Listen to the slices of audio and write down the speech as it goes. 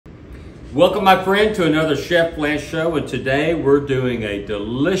Welcome, my friend, to another Chef Lance show, and today we're doing a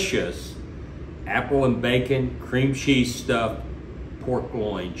delicious apple and bacon cream cheese stuffed pork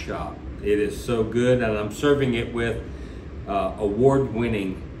loin chop. It is so good, and I'm serving it with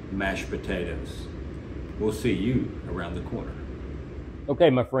award-winning mashed potatoes. We'll see you around the corner. Okay,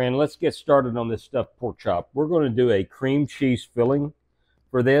 my friend, let's get started on this stuffed pork chop. We're going to do a cream cheese filling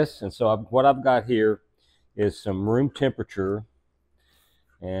for this, and so what I've got here is some room temperature,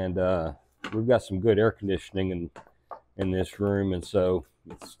 and we've got some good air conditioning in this room, and so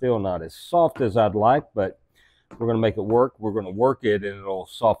it's still not as soft as I'd like, but we're going to make it work. We're going to work it, and it'll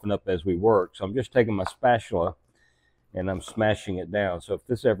soften up as we work. So I'm just taking my spatula, and I'm smashing it down. So if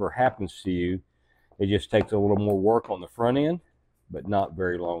this ever happens to you, it just takes a little more work on the front end, but not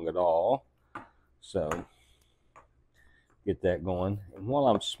very long at all. So get that going. And while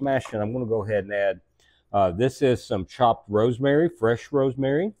I'm smashing, I'm going to go ahead and add, this is some chopped rosemary, fresh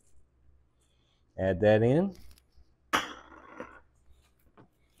rosemary. Add that in.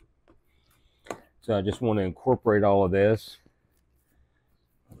 So I just want to incorporate all of this.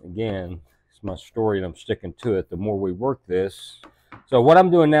 Again, it's my story and I'm sticking to it the more we work this. So what I'm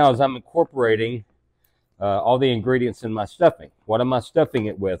doing now is I'm incorporating all the ingredients in my stuffing. What am I stuffing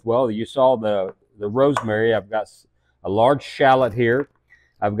it with? Well, you saw the rosemary. I've got a large shallot here.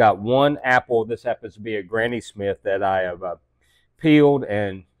 I've got one apple. This happens to be a Granny Smith that I have peeled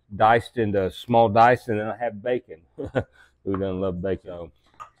and diced into small dice, and then I have bacon. Who doesn't love bacon?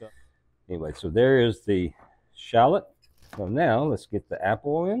 So anyway, so there is the shallot. So now let's get the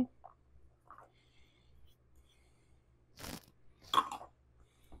apple in.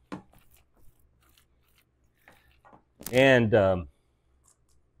 And the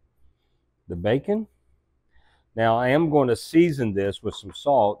bacon. Now I am going to season this with some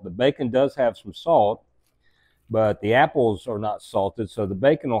salt. The bacon does have some salt, but the apples are not salted, so the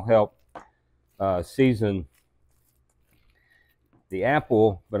bacon will help season the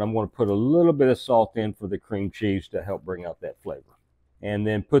apple, but I'm going to put a little bit of salt in for the cream cheese to help bring out that flavor. And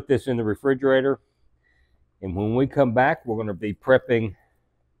then put this in the refrigerator, and when we come back, we're going to be prepping,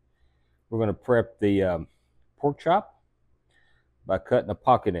 we're going to prep the pork chop by cutting a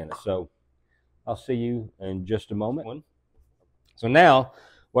pocket in it. So I'll see you in just a moment. So now,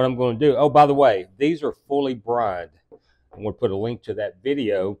 what I'm going to do, oh, by the way, these are fully brined. I'm going to put a link to that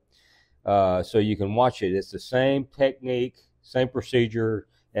video so you can watch it. It's the same technique, same procedure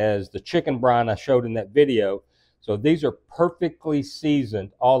as the chicken brine I showed in that video. So these are perfectly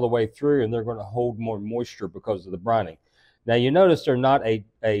seasoned all the way through, and they're going to hold more moisture because of the brining. Now you notice they're not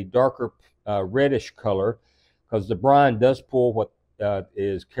a darker reddish color, because the brine does pull what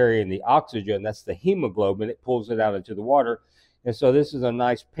is carrying the oxygen. That's the hemoglobin. It pulls it out into the water. And so this is a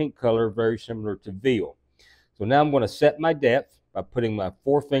nice pink color, very similar to veal. So now I'm going to set my depth by putting my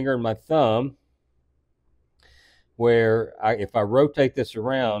forefinger and my thumb where if I rotate this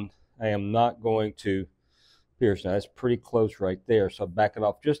around, I am not going to pierce. Now that's pretty close right there, so I'll back it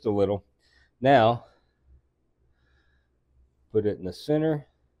off just a little. Now, put it in the center,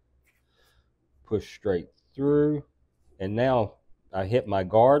 push straight through, and now I hit my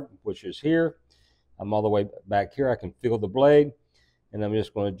guard, which is here. I'm all the way back here. I can feel the blade, and I'm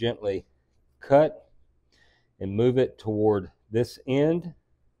just going to gently cut and move it toward this end.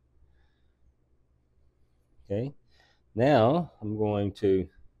 Okay. Now I'm going to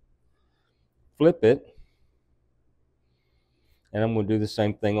flip it, and I'm going to do the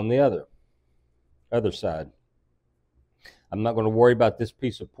same thing on the other side. I'm not going to worry about this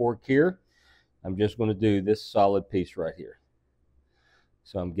piece of pork here. I'm just going to do this solid piece right here.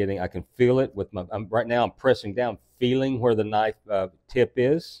 So I can feel it with right now I'm pressing down, feeling where the knife tip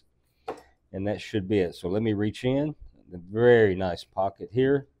is, and that should be it. So let me reach in, a very nice pocket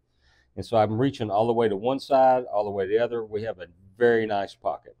here. And so I'm reaching all the way to one side, all the way to the other. We have a very nice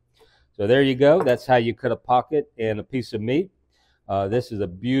pocket. So there you go. That's how you cut a pocket in a piece of meat. This is a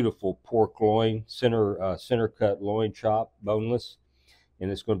beautiful pork loin, center cut loin chop, boneless,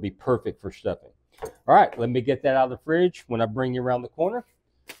 and it's going to be perfect for stuffing. All right, let me get that out of the fridge. When I bring you around the corner,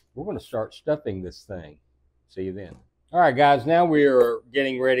 we're going to start stuffing this thing. See you then. All right, guys, now we are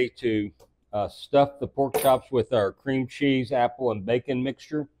getting ready to stuff the pork chops with our cream cheese, apple, and bacon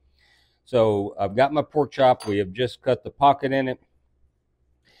mixture. So I've got my pork chop. We have just cut the pocket in it.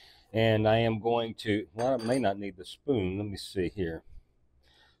 And I am going to, well, I may not need the spoon. Let me see here.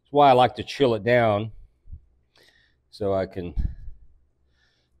 That's why I like to chill it down so I can,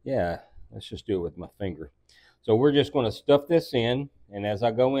 yeah. Let's just do it with my finger. So we're just going to stuff this in, and as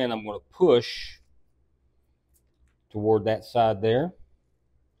I go in, I'm going to push toward that side there.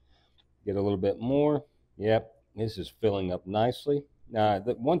 Get a little bit more. Yep, this is filling up nicely. Now,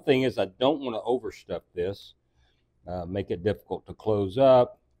 the one thing is I don't want to overstuff this, make it difficult to close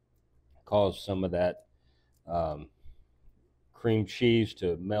up, cause some of that cream cheese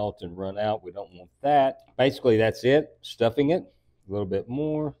to melt and run out. We don't want that. Basically, that's it. Stuffing it a little bit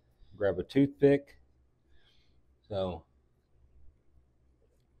more. Grab a toothpick. So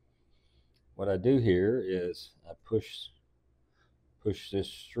what I do here is I push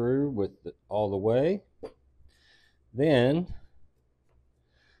this through with all the way. Then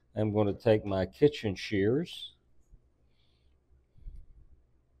I'm going to take my kitchen shears.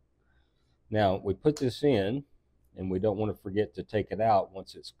 Now we put this in, and we don't want to forget to take it out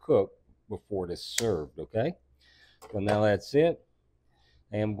once it's cooked before it is served, okay? So now that's it.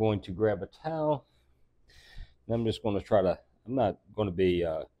 I am going to grab a towel, and I'm just going to try to, I'm not going to be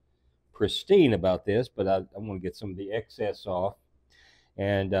pristine about this, but I want to get some of the excess off.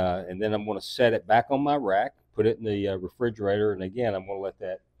 And then I'm going to set it back on my rack, put it in the refrigerator, and again, I'm going to let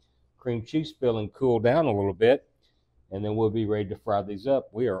that cream cheese filling cool down a little bit, and then we'll be ready to fry these up.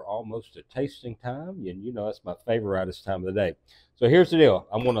 We are almost at tasting time, and you know that's my favorite time of the day. So here's the deal.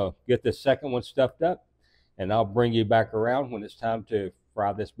 I'm going to get this second one stuffed up, and I'll bring you back around when it's time to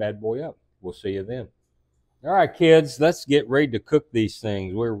fry this bad boy up. We'll see you then. All right, kids, let's get ready to cook these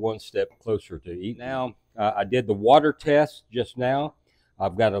things. We're one step closer to eating now. I did the water test just now.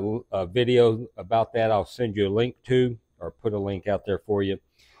 I've got a video about that I'll send you a link to, or put a link out there for you.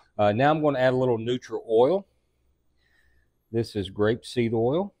 Now I'm going to add a little Nutri-Oil. This is grapeseed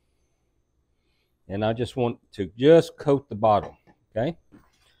oil. And I just want to just coat the bottom, okay?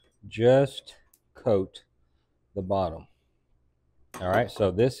 Just coat the bottom. All right,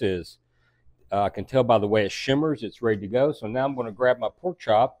 so this is, I can tell by the way it shimmers, it's ready to go. So now I'm going to grab my pork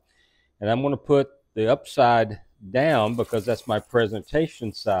chop, and I'm going to put the upside down because that's my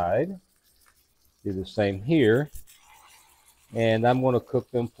presentation side. Do the same here. And I'm going to cook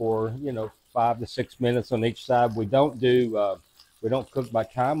them for, 5 to 6 minutes on each side. We don't cook by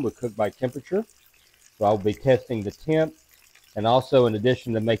time, we cook by temperature. So I'll be testing the temp, and also in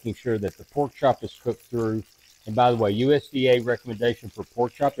addition to making sure that the pork chop is cooked through. And by the way, USDA recommendation for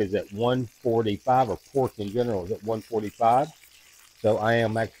pork chop is at 145, or pork in general is at 145. So I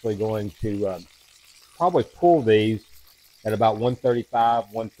am actually going to probably pull these at about 135,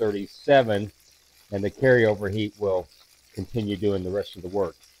 137, and the carryover heat will continue doing the rest of the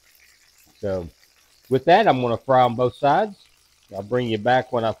work. So with that, I'm going to fry on both sides. I'll bring you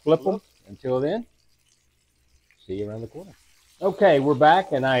back when I flip them. Until then, see you around the corner. Okay, we're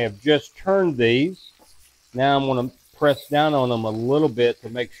back, and I have just turned these. Now I'm going to press down on them a little bit to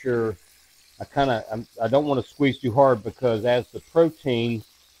make sure I don't want to squeeze too hard, because as the protein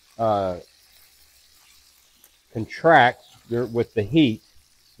contracts with the heat,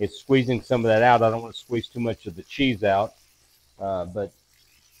 it's squeezing some of that out. I don't want to squeeze too much of the cheese out, but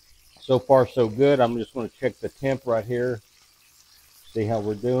so far so good. I'm just going to check the temp right here, see how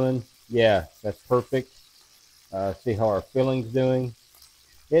we're doing. Yeah, that's perfect. See how our filling's doing.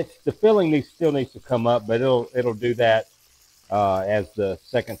 The filling still needs to come up, but it'll do that as the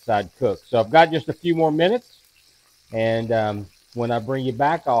second side cooks. So I've got just a few more minutes, and when I bring you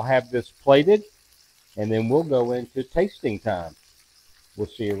back, I'll have this plated, and then we'll go into tasting time. We'll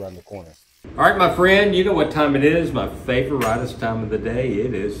see you around the corner. All right, my friend, you know what time it is. My favoriteest time of the day.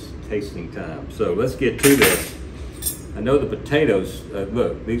 It is tasting time. So let's get to this. I know the potatoes,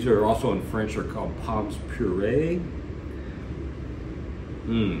 look, these are also in French, are called pommes puree.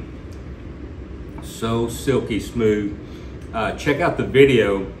 So silky smooth. Check out the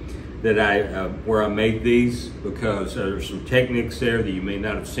video that where I made these, because there's some techniques there that you may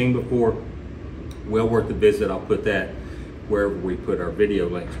not have seen before. Well worth the visit. I'll put that wherever we put our video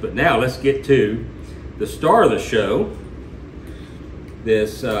links. But now let's get to the star of the show,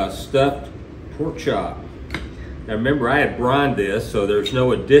 this stuffed pork chop. Now remember, I had brined this, so there's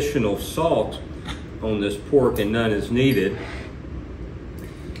no additional salt on this pork, and none is needed.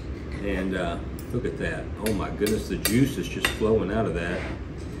 And look at that. Oh my goodness, the juice is just flowing out of that. I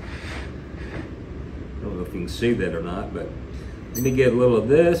don't know if you can see that or not, but let me get a little of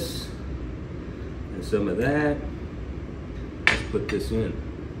this and some of that. Let's put this in.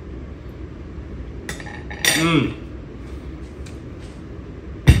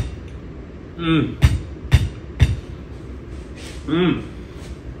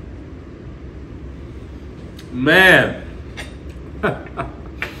 Man.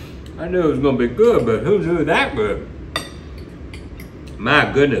 I knew it was going to be good, but who knew that good?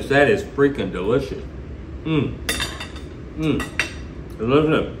 My goodness, that is freaking delicious.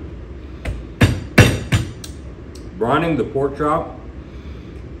 Listen, brining the pork chop,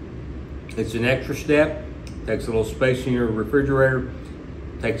 it's an extra step. Takes a little space in your refrigerator.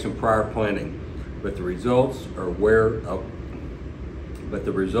 Take some prior planning, but the results are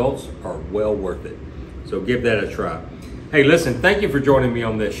well worth it. So give that a try. Hey, listen, thank you for joining me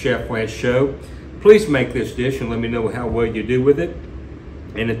on this Chef Lance show. Please make this dish and let me know how well you do with it.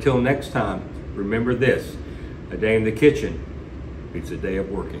 And until next time, remember this: a day in the kitchen beats a day of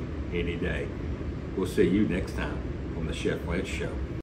working any day. We'll see you next time on the Chef Lance show.